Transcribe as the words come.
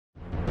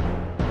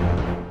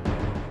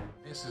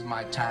This is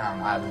my town.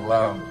 I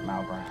love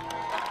Mount Vernon.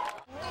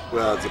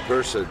 Well, as a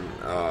person,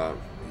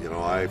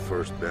 I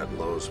first met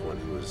Lowe's when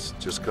he was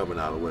just coming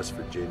out of West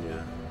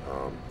Virginia.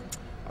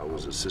 I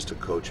was assistant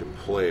coach and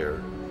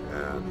player,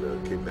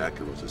 and came back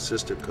and was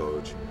assistant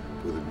coach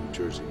with the New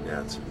Jersey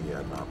Nets, and he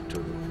had an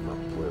opportunity to come up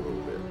and play a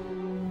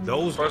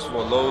little bit. First of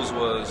all, Lowe's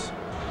was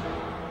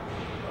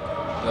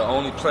the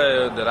only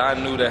player that I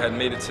knew that had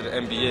made it to the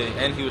NBA,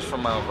 and he was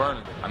from Mount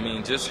Vernon. I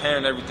mean, just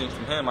hearing everything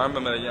from him, I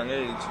remember at a young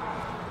age,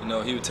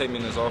 he would take me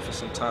in his office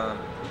sometime,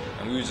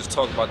 and we would just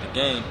talk about the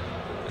game,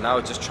 and I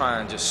would just try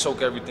and just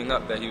soak everything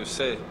up that he would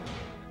say.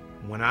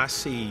 When I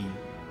see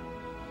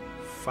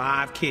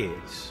 5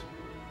 kids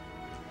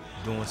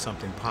doing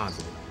something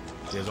positive,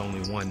 there's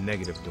only one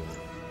negative doing it.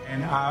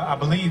 And I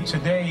believe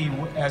today,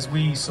 as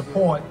we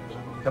support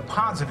the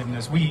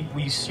positiveness,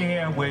 we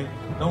share with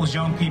those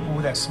young people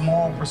that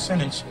small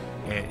percentage.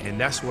 And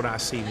that's what I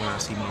see when I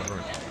see Mount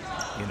Vernon.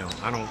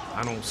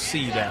 I don't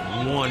see that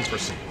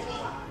 1%.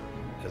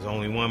 There's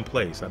only one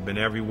place. I've been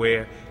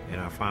everywhere, and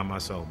I find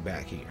myself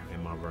back here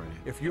in Mount Vernon.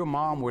 If your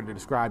mom were to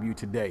describe you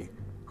today,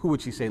 who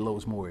would she say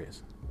Lowe's Moore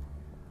is?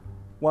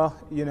 Well,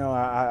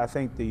 I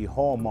think the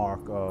hallmark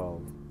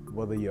of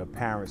whether your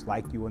parents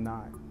like you or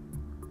not,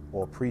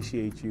 or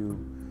appreciate you,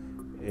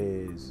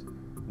 is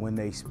when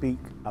they speak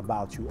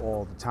about you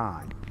all the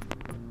time,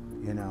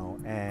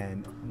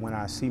 and when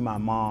I see my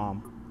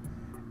mom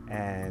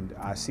and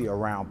I see her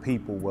around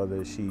people,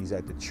 whether she's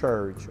at the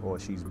church or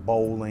she's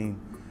bowling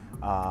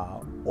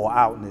or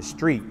out in the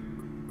street,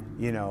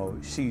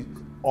 she's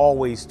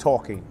always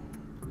talking,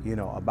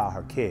 about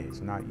her kids,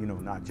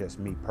 not just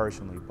me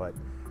personally, but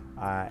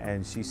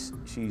and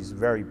she's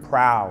very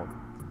proud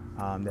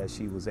that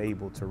she was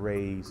able to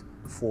raise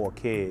 4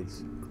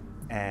 kids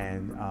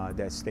and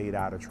that stayed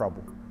out of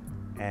trouble,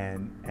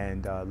 and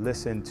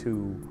listen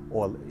to,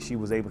 or she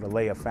was able to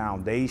lay a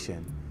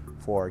foundation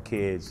for her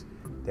kids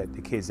that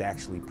the kids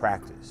actually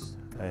practiced.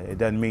 It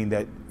doesn't mean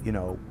that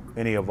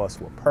any of us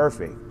were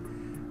perfect,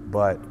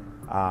 but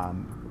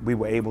we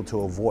were able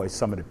to avoid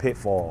some of the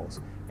pitfalls,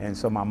 and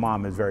so my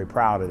mom is very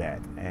proud of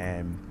that.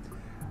 And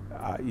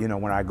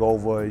when I go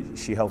over,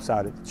 she helps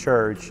out at the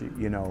church.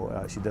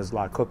 She does a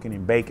lot of cooking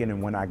and baking,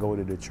 and when I go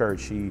to the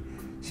church, she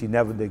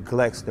never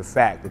neglects the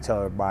fact to tell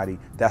everybody,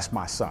 that's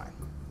my son.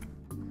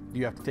 Do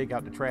you have to take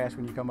out the trash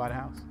when you come by the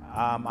house?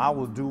 I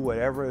will do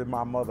whatever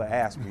my mother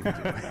asked me to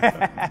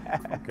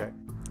do. Okay.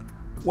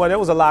 Well, there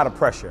was a lot of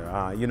pressure,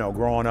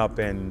 growing up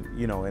in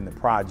the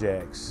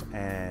projects,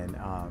 and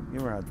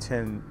around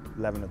 10,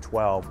 11, or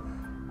 12,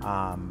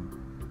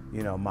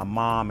 my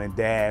mom and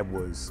dad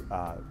was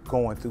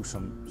going through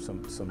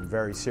some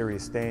very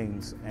serious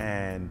things,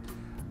 and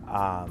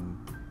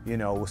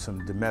with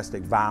some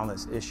domestic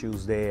violence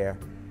issues there,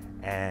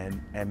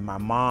 and my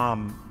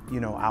mom,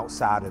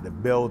 outside of the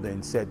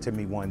building, said to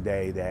me one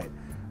day that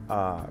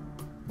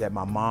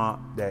my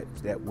mom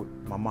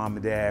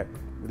and dad,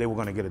 they were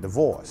going to get a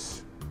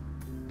divorce.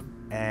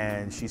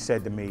 And she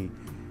said to me,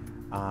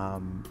 I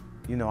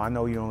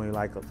know you're only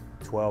like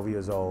 12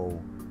 years old,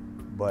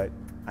 but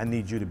I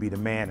need you to be the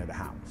man of the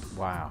house.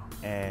 Wow.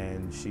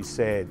 And she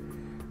said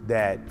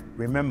that,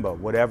 remember,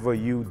 whatever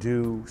you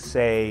do,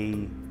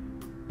 say,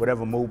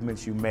 whatever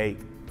movements you make,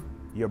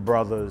 your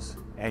brothers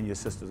and your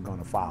sisters are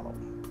gonna follow.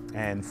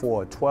 And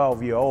for a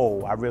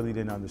 12-year-old, I really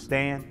didn't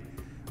understand,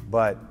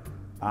 but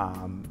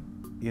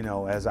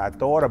as I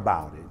thought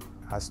about it,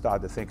 I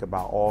started to think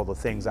about all the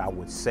things I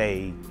would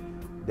say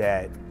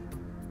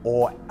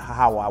or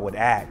how I would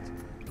act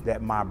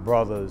that my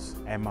brothers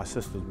and my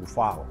sisters would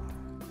follow.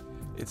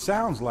 It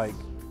sounds like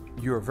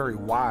you're a very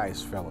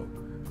wise fellow,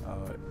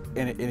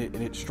 and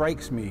it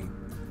strikes me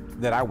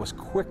that I was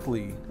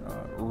quickly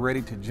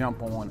ready to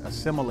jump on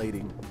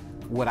assimilating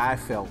what I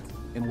felt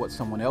and what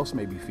someone else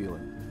may be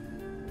feeling.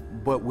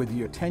 But with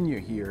your tenure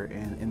here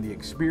and the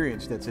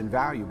experience that's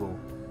invaluable,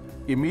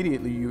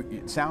 immediately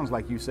it sounds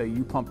like you say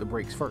you pump the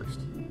brakes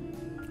first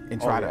and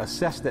try to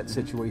assess that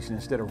situation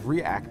instead of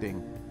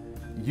reacting.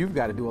 You've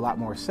got to do a lot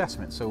more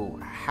assessment. So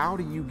how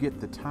do you get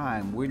the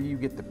time, where do you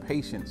get the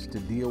patience to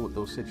deal with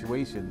those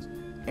situations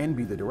and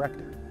be the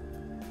director?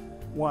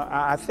 Well,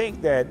 I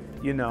think that,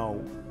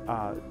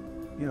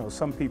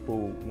 some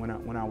people,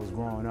 when I was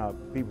growing up,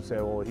 people say,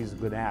 oh, he's a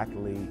good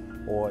athlete,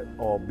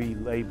 or be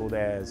labeled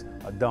as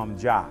a dumb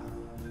jock.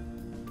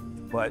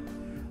 But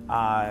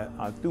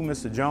through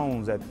Mr.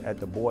 Jones at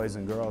the Boys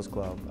and Girls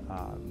Club,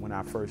 when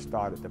I first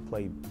started to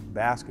play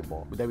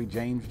basketball. Would that be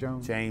James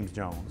Jones? James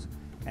Jones.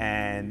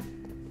 And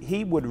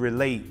he would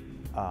relate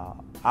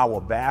our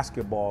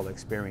basketball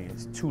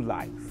experience to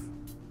life.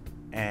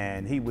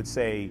 And he would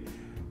say,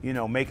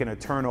 making a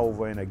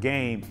turnover in a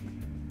game,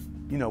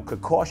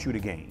 could cost you the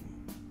game,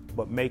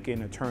 but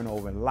making a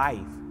turnover in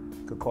life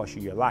could cost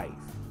you your life.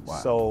 Wow.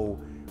 So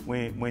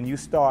when you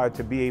start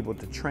to be able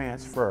to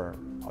transfer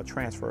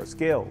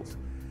skills,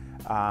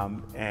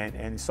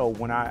 and so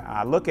when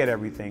I look at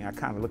everything, I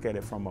kind of look at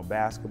it from a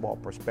basketball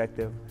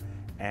perspective,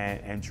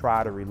 and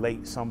try to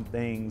relate some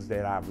things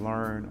that I've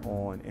learned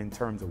in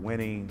terms of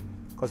winning,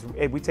 because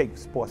we take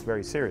sports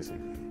very seriously.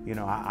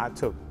 I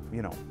took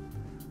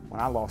when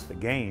I lost the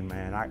game,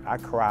 man, I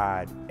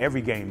cried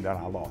every game that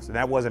I lost. And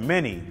that wasn't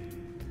many,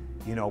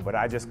 you know, but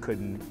I just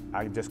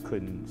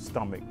couldn't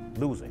stomach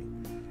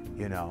losing,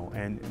 you know.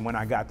 And when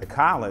I got to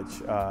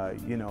college,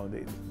 you know,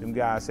 them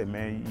guys said,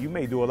 man, you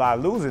may do a lot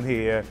of losing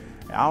here.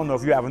 I don't know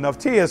if you have enough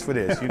tears for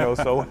this, you know,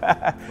 so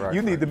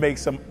you need to make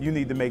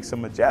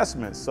some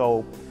adjustments.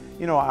 So,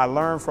 you know, I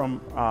learned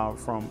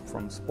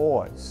from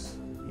sports,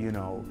 you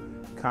know,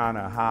 kind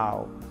of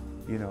how,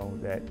 you know,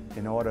 that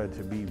in order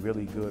to be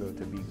really good or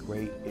to be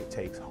great, it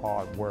takes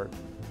hard work.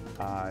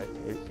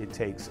 It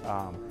takes,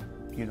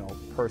 you know,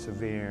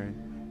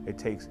 persevering.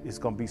 It's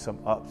going to be some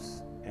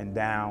ups and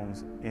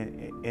downs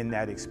in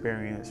that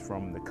experience,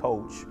 from the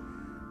coach,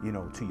 you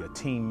know, to your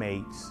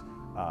teammates,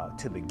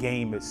 to the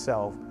game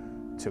itself,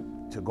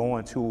 to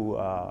going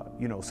to,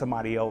 you know,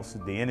 somebody else,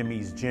 the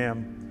enemy's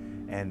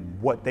gym, and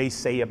what they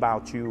say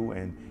about you,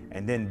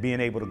 and then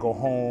being able to go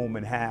home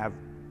and have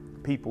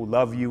people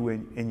love you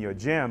in your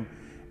gym,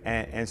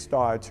 and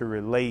start to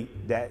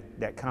relate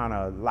that kind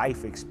of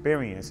life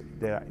experience,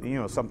 that, you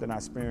know, something I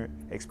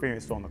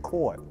experienced on the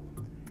court,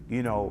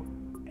 you know,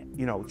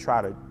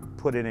 try to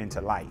put it into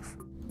life.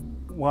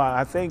 Well,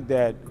 I think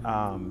that,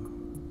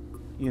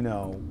 you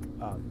know,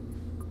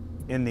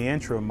 in the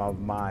interim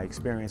of my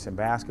experience in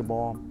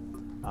basketball,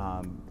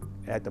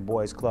 at the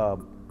Boys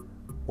Club,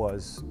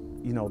 was,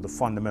 you know, the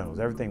fundamentals.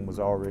 Everything was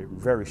already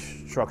very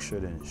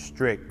structured and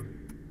strict.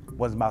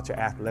 Wasn't about your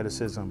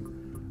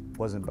athleticism,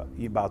 wasn't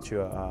about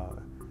your,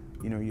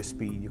 you know, your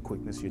speed, your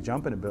quickness, your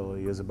jumping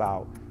ability. It was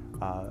about,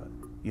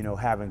 you know,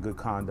 having good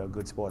conduct,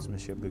 good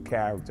sportsmanship, good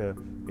character.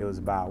 It was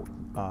about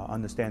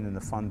understanding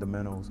the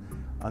fundamentals,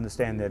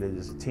 understanding that it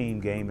is a team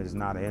game, it is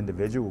not an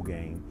individual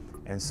game.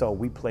 And so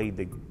we played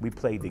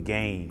the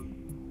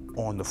game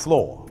on the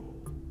floor,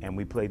 and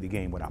we played the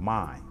game with our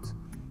minds.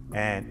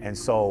 And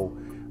so,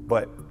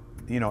 but,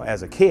 you know,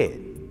 as a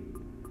kid,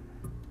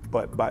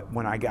 but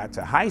when I got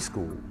to high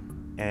school,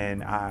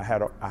 and I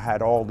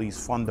had all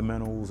these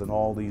fundamentals and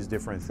all these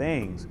different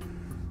things,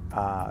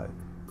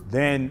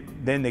 then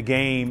the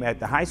game at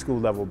the high school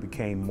level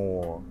became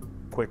more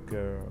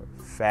quicker,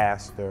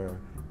 faster.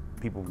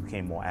 People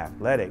became more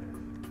athletic,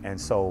 and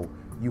so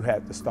you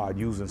had to start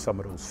using some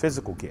of those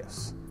physical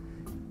gifts,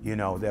 you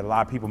know, that a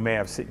lot of people may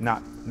have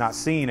not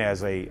seen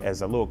as a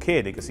little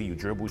kid. They could see you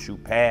dribble,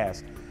 shoot,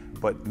 pass,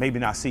 but maybe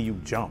not see you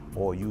jump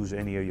or use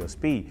any of your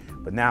speed.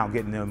 But now I'm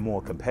getting in a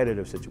more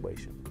competitive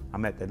situation.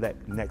 I'm at the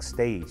next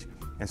stage,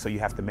 and so you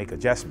have to make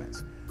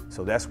adjustments.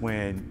 So that's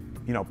when,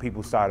 you know,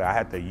 people started, I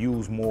had to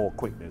use more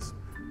quickness,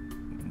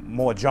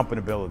 more jumping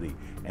ability.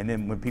 And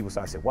then when people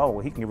started saying, well,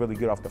 he can really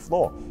get off the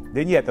floor,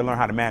 then you have to learn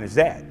how to manage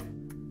that.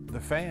 The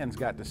fans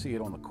got to see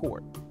it on the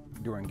court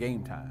during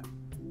game time.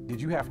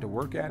 Did you have to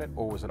work at it,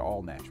 or was it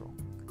all natural?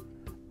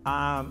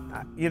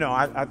 You know,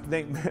 I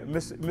think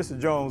Mr.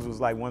 Jones was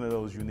like one of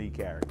those unique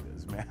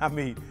characters, man.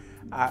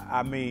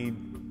 I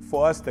mean,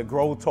 for us to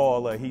grow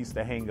taller, he used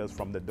to hang us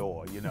from the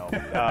door, you know.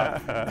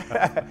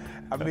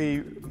 I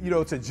mean, you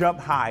know, to jump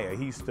higher,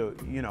 he used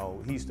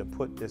to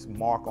put this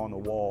mark on the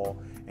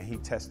wall, and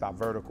he'd test our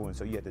vertical, and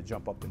so you had to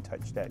jump up and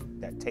touch that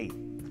tape.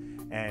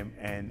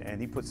 And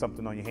he put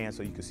something on your hand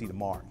so you could see the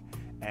mark.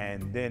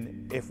 And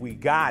then if we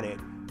got it,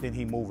 then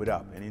he'd move it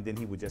up, and then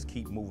he would just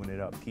keep moving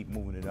it up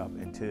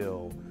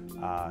until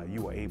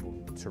you were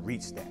able to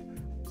reach that.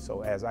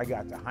 So as I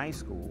got to high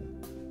school,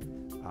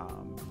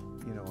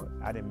 you know,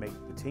 I didn't make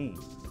the team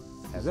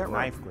as a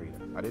ninth grader.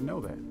 I didn't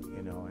know that.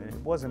 You know, and it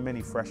wasn't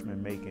many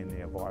freshmen making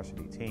their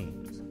varsity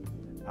teams.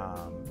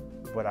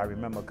 But I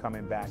remember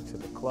coming back to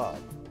the club,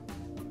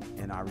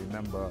 and I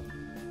remember,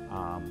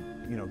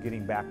 you know,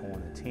 getting back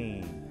on a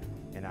team,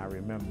 and I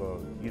remember,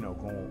 you know,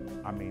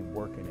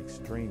 working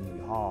extremely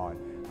hard.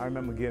 I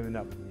remember getting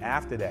up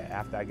after that,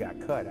 after I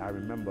got cut. I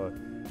remember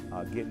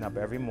getting up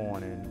every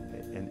morning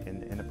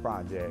in the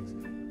projects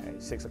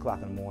at 6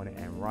 o'clock in the morning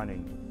and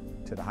running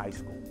to the high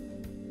school,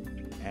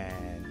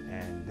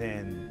 and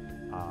then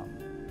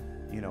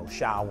you know,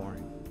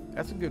 showering.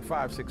 That's a good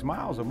 5-6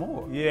 miles or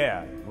more.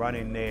 Yeah,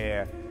 running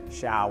there,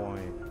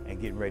 showering,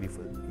 and getting ready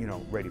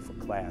for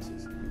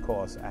classes,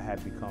 because I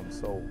had become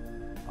so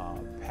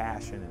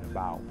passionate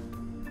about,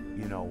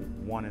 you know,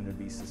 wanting to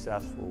be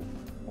successful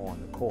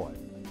on the court.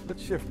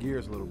 Let's shift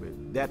gears a little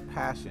bit. That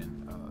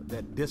passion,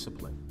 that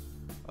discipline,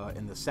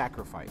 and the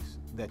sacrifice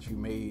that you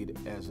made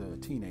as a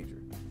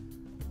teenager.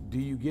 Do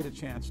you get a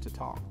chance to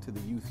talk to the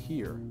youth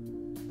here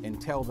and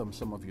tell them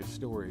some of your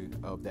story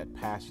of that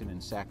passion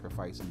and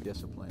sacrifice and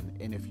discipline?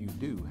 And if you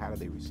do, how do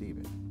they receive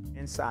it?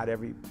 Inside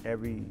every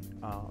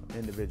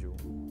individual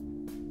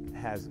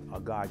has a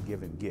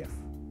God-given gift,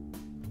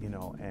 you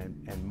know,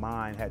 and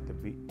mine had to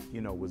be,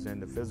 you know, was in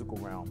the physical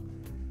realm,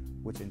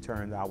 which in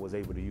turn I was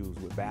able to use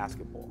with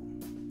basketball.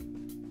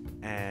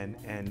 And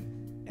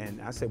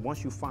I said,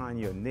 once you find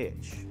your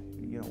niche,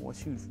 you know,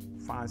 once you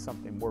find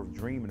something worth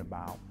dreaming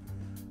about,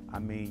 I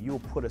mean, you'll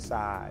put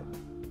aside,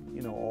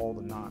 you know, all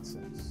the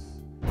nonsense